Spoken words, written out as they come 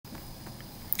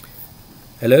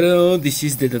Hello, this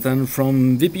is Datatan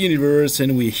from VP Universe,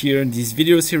 and we're here in this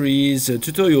video series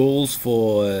tutorials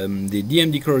for the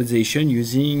DMD colorization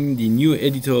using the new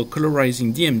editor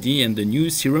ColorizingDMD and the new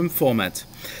Serum format.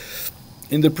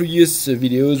 In the previous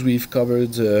videos we've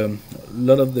covered a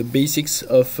lot of the basics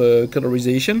of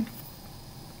colorization.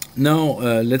 Now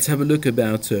let's have a look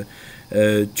about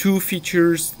two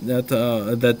features that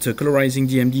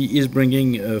ColorizingDMD is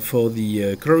bringing for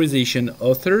the colorization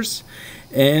authors,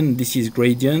 and this is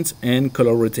gradient and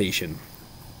color rotation.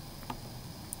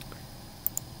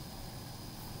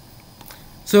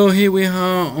 So here we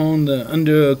are on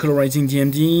under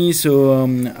ColorizingDMD. So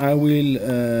I will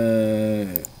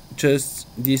just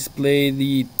display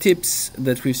the tips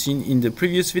that we've seen in the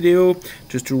previous video,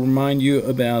 just to remind you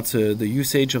about the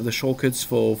usage of the shortcuts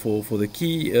for the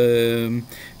key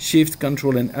Shift,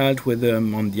 Control and Alt, whether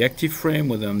on the active frame,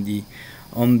 whether on the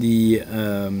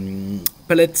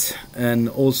palette, and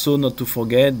also not to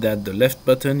forget that the left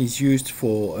button is used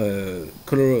for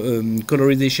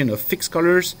colorization of fixed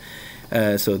colors.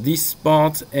 So this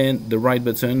part, and the right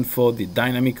button for the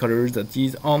dynamic colors that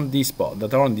is on this part,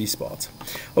 that are on this part.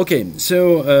 Okay,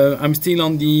 so I'm still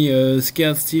on the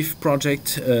Scared Stiff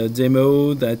project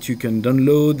demo that you can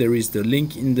download. There is the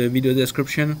link in the video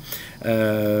description.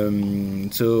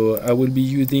 So I will be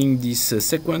using this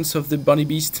sequence of the bunny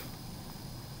beast,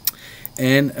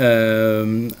 and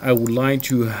I would like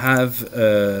to have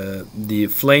the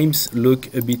flames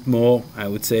look a bit more, I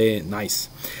would say, nice.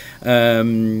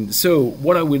 So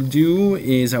what I will do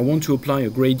is I want to apply a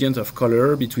gradient of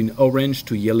color between orange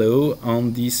to yellow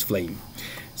on this flame.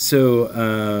 So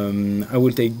I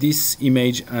will take this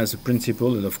image as a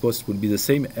principle, and of course it will be the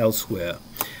same elsewhere.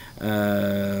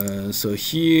 So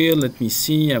here, let me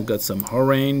see, I've got some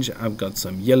orange, I've got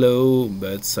some yellow,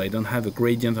 but I don't have a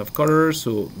gradient of color.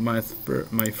 So my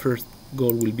first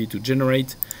goal will be to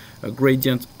generate a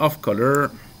gradient of color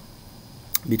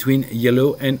between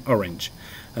yellow and orange.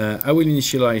 I will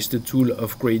initialize the tool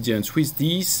of gradients with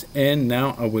these, and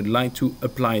now I would like to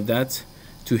apply that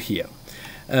to here.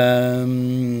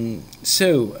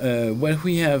 What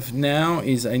we have now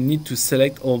is I need to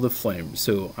select all the flames.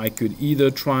 So I could either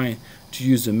try to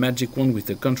use the magic wand with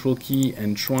the control key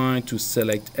and try to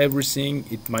select everything.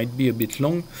 It might be a bit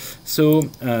long, so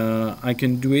I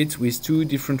can do it with two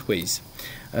different ways.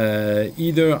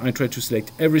 Either I try to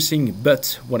select everything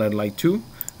but what I'd like to,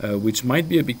 which might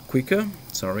be a bit quicker,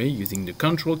 using the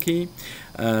control key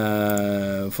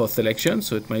for selection,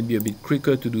 so it might be a bit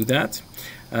quicker to do that.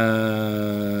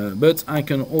 But I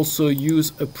can also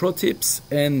use a pro tips,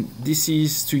 and this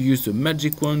is to use the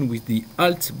magic wand with the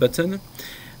Alt button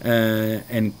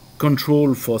and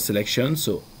Control for selection.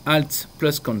 So Alt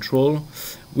plus Control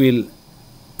will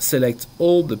select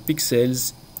all the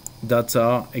pixels that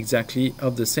are exactly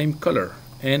of the same color,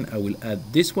 and I will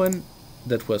add this one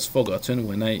that was forgotten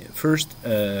when I first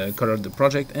colored the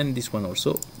project, and this one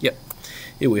also. Yeah,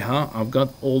 here we are. I've got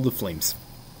all the flames.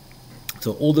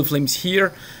 So all the flames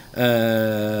here.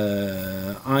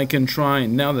 I can try,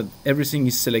 now that everything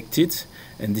is selected,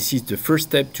 and this is the first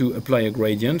step to apply a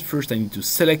gradient. First I need to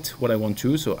select what I want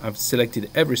to, so I've selected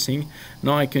everything.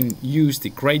 Now I can use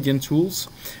the gradient tools,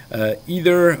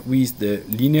 either with the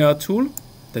linear tool,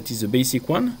 that is a basic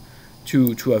one,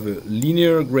 to have a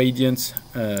linear gradient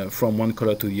from one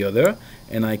color to the other,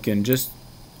 and I can just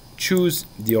choose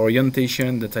the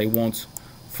orientation that I want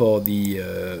for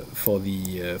the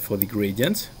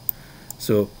gradient.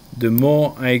 So the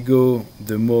more I go,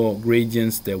 the more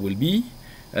gradients there will be.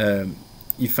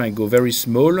 If I go very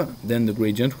small, then the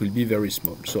gradient will be very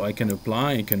small. So I can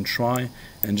apply, I can try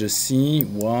and just see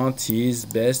what is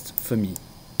best for me.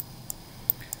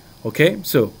 Okay,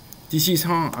 so this is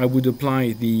how I would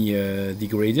apply the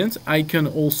gradient. I can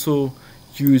also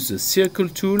use the circle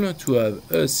tool to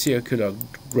have a circular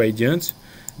gradient,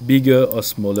 bigger or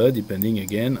smaller, depending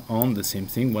again on the same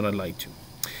thing what I'd like to.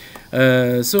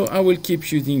 So I will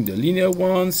keep using the linear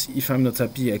ones. If I'm not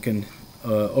happy, I can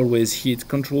always hit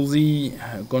Ctrl Z,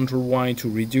 Ctrl Y to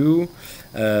redo.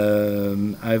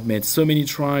 I've made so many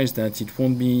tries that it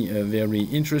won't be very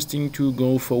interesting to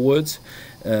go forwards.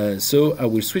 So I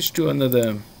will switch to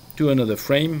another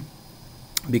frame,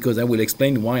 because I will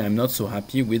explain why I'm not so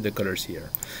happy with the colors here.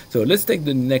 So let's take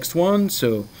the next one.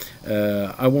 So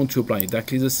I want to apply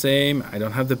exactly the same. I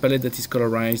don't have the palette that is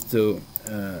colorized, so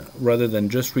rather than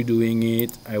just redoing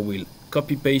it, I will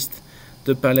copy paste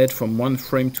the palette from one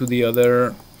frame to the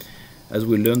other as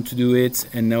we learn to do it,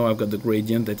 and now I've got the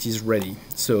gradient that is ready.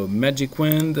 So magic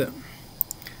wand,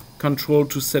 Control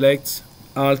to select,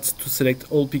 Alt to select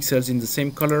all pixels in the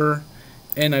same color,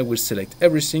 and I will select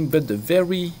everything but the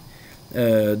very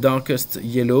darkest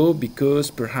yellow, because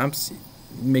perhaps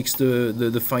makes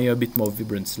the fire a bit more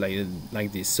vibrant,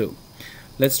 like this. So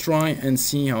let's try and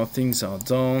see how things are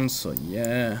done. So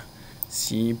yeah,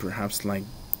 see, perhaps like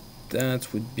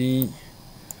that would be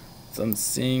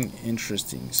something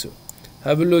interesting. So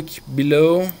have a look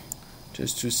below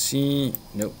just to see.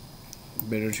 No,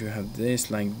 better to have this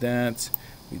like that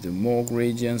with the more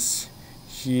gradients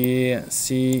here.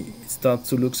 See, it starts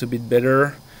to look a bit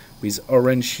better with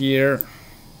orange here.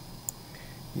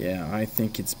 Yeah, I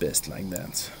think it's best like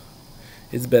that.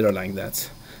 It's better like that.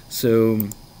 So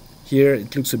here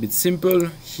it looks a bit simple,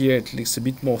 here it looks a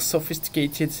bit more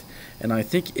sophisticated, and I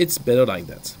think it's better like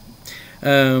that.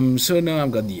 So now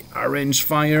I've got the orange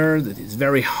fire that is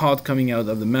very hot coming out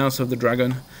of the mouth of the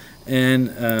dragon, and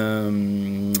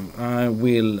I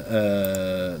will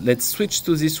let's switch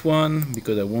to this one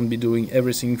because I won't be doing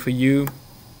everything for you.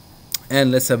 And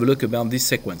let's have a look about this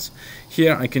sequence.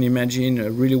 Here I can imagine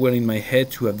really well in my head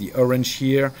to have the orange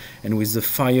here, and with the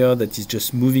fire that is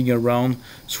just moving around,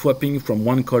 swapping from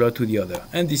one color to the other.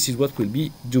 And this is what we'll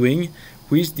be doing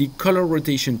with the color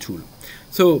rotation tool.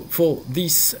 So for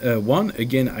this one,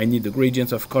 again, I need the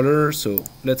gradient of color. So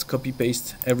let's copy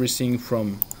paste everything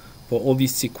for all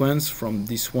this sequence from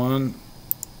this one.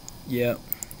 Yeah.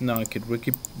 Now I could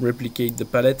replicate the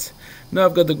palette. Now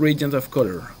I've got the gradient of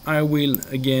color. I will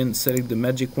again select the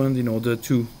magic wand in order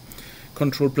to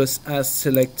Ctrl+S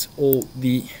select all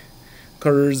the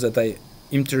colors that I'm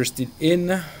interested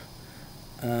in.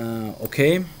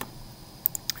 Okay,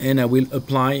 and I will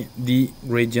apply the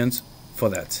gradient for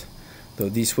that. So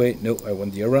this way, no, I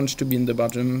want the orange to be in the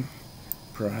bottom.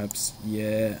 Perhaps,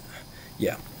 yeah.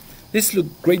 This looks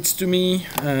great to me,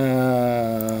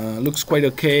 looks quite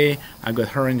okay. I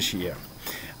got orange here.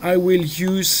 I will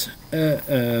use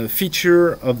a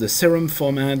feature of the Serum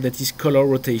format that is color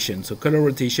rotation. So color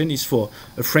rotation is for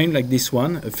a frame like this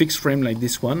one, a fixed frame like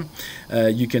this one.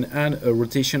 You can add a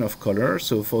rotation of color.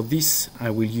 So for this, I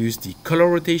will use the color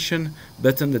rotation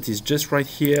button that is just right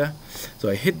here. So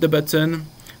I hit the button.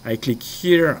 I click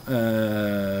here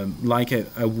like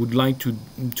I would like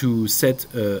to set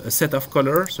a set of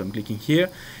colors. So I'm clicking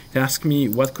here. It asks me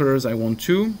what colors I want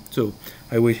to. So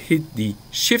I will hit the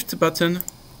Shift button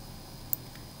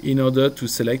in order to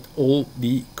select all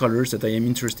the colors that I am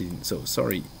interested in. So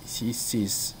sorry, this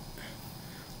is,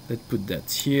 let's put that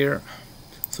here.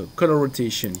 So color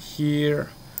rotation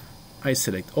here. I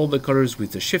select all the colors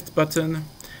with the Shift button.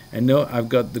 And now I've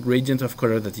got the gradient of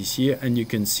color that is here, and you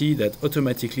can see that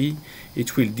automatically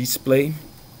it will display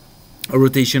a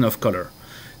rotation of color.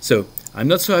 So I'm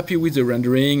not so happy with the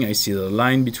rendering. I see the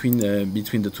line between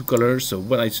the two colors. So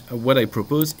what I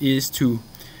propose is to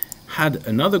add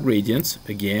another gradient.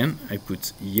 Again, I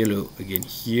put yellow again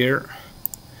here,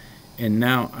 and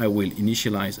now I will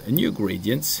initialize a new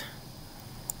gradient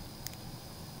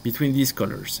between these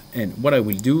colors. And what I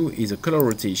will do is a color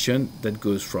rotation that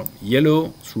goes from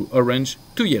yellow through orange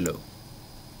to yellow.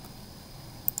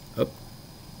 Up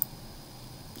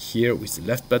here with the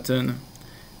left button.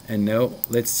 And now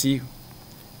let's see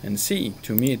and see.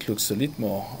 To me it looks a little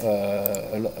more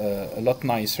a lot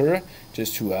nicer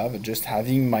just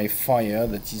having my fire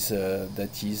that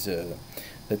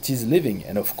is living.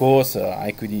 And of course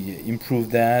I could improve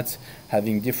that,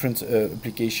 having different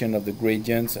application of the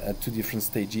gradients at two different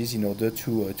stages in order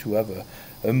to have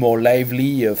a more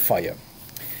lively fire.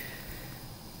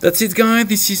 That's it, guys.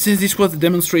 This was the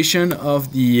demonstration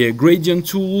of the gradient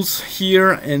tools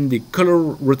here and the color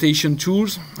rotation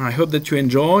tools. I hope that you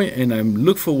enjoy, and I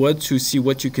look forward to see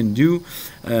what you can do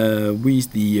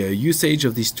with the usage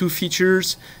of these two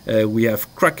features. We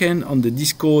have Kraken on the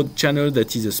Discord channel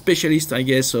that is a specialist, I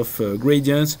guess, of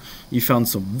gradients. He found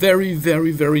some very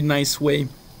nice way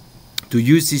to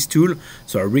use this tool,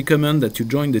 so I recommend that you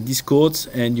join the Discord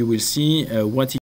and you will see what